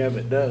any of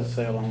it does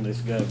sell on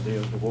this gov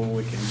deal, to where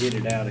we can get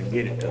it out and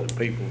get it to the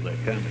people that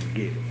come and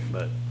get it.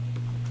 But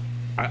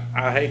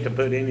I hate to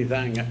put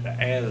anything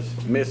as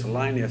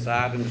miscellaneous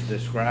items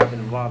describing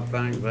a lot of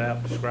things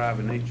without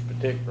describing each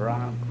particular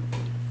item.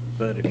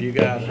 But if you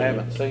guys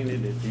haven't seen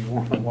it, if you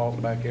want to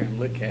walk back there and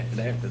look at it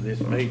after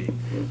this meeting,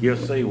 you'll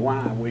see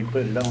why we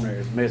put it on there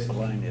as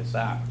miscellaneous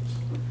items.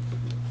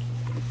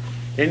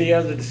 Any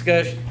other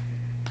discussion?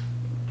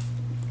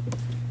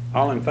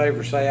 All in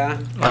favor say aye.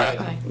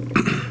 Aye.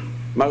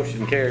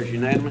 Motion carries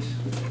unanimous.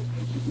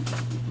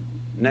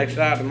 Next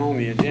item on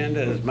the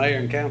agenda is mayor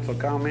and council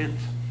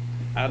comments.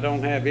 I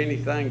don't have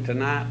anything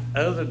tonight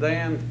other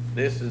than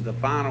this is the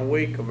final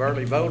week of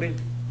early voting.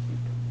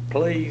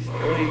 Please,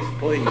 please,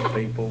 please,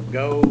 people,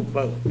 go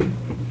vote.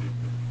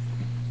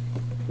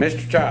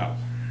 Mr. Childs.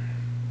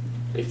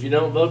 If you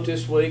don't vote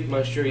this week,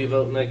 make sure you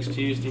vote next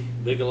Tuesday,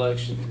 big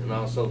election, and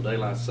also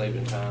daylight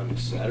saving time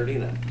is Saturday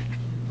night.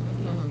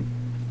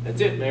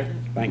 That's it, Mayor.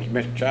 Thank you,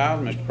 Mr.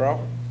 Childs. Mr.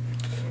 Crawford.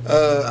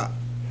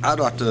 I'd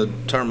like to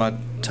turn my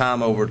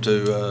time over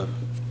to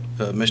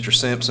Mr.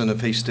 Simpson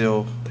if he's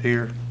still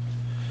here.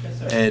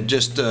 And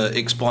just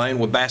explain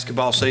with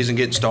basketball season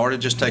getting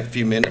started, just take a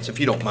few minutes if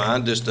you don't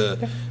mind, just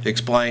to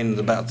explain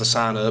about the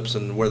sign-ups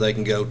and where they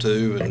can go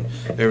to and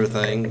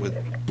everything with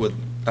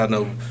I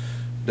know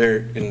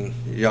there and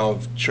y'all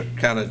have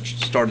kind of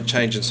started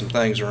changing some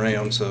things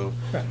around, so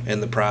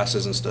and the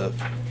prices and stuff.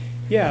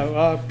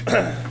 Yeah,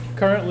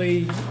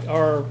 currently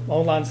our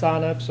online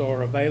sign-ups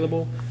are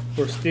available.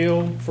 We're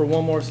still, for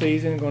one more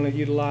season, going to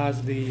utilize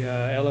the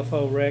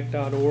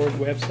lforec.org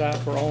website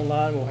for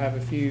online. We'll have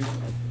a few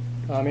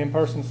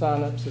in-person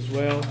sign-ups as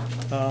well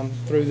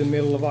through the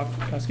middle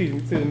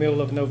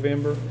of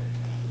November.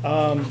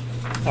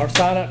 Our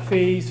sign-up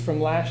fees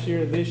from last year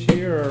to this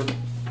year are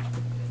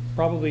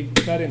probably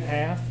cut in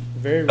half,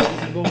 very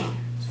reasonable.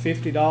 It's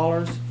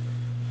 $50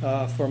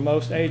 for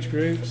most age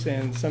groups,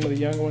 and some of the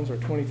younger ones are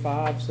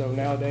 25, so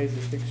nowadays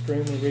it's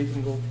extremely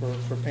reasonable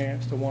for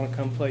parents to want to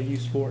come play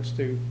youth sports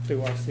through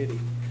our city.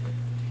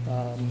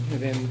 And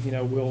then, you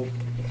know, we'll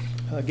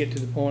get to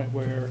the point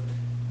where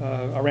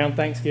around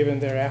Thanksgiving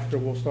thereafter,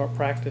 we'll start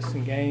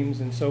practicing games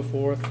and so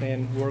forth,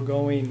 and we're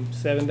going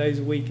 7 days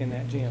a week in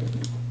that gym.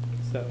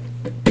 So,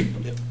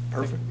 Yep,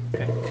 perfect.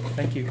 okay,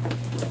 thank you.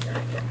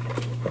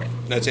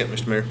 That's it,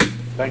 Mr. Mayor.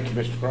 Thank you,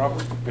 Mr.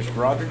 Crawford. Mr.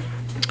 Rogers?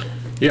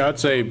 Yeah, I'd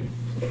say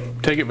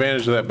take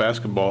advantage of that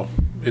basketball.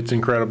 It's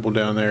incredible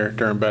down there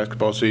during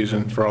basketball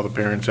season for all the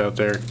parents out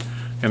there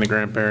and the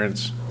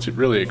grandparents. It's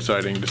really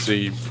exciting to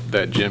see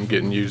that gym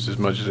getting used as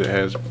much as it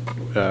has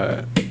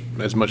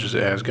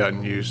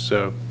gotten used.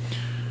 So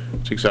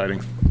it's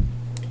exciting.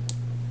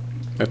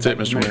 That's it,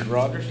 Mr. Mayor. Mr.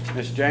 Rogers?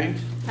 Ms. James?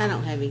 I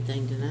don't have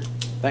anything tonight.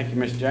 Thank you,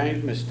 Ms.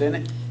 James. Ms.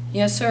 Stinnett?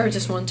 Yes, sir.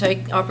 Just want to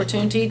take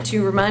opportunity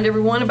to remind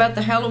everyone about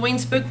the Halloween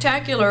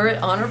Spooktacular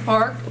at Honor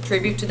Park, a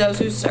tribute to those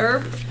who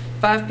served,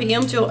 5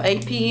 p.m. till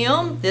 8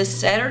 p.m. this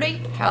Saturday,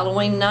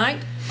 Halloween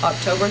night,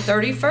 October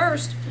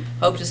 31st.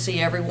 Hope to see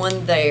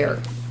everyone there.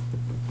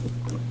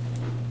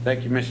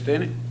 Thank you, Ms.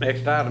 Stinnett.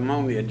 Next item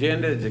on the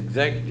agenda is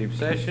executive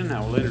session. I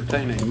will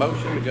entertain a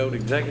motion to go to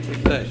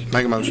executive session.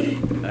 Make a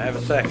motion. I have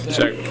a second.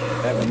 Second.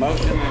 Have a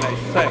motion and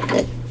a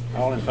second.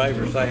 All in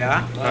favor say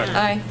aye.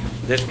 Aye.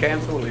 This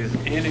council is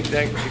in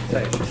executive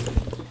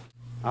session.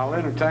 I'll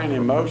entertain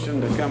a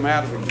motion to come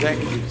out of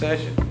executive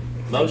session.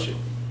 Motion.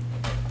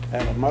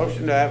 Have a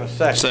motion to have a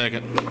second.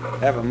 Second.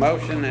 Have a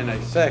motion and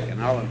a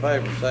second. All in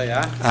favor say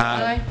aye.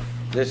 Aye.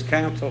 This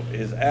council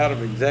is out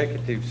of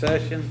executive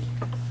session.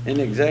 In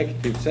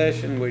executive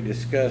session, we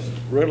discussed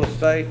real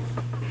estate.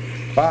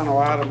 Final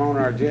item on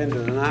our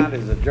agenda tonight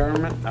is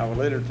adjournment. I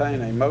will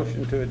entertain a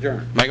motion to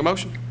adjourn. Make a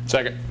motion.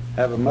 Second.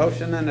 Have a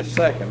motion and a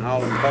second.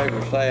 All in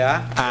favor say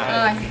aye.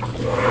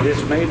 Aye.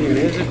 This meeting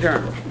is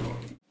adjourned.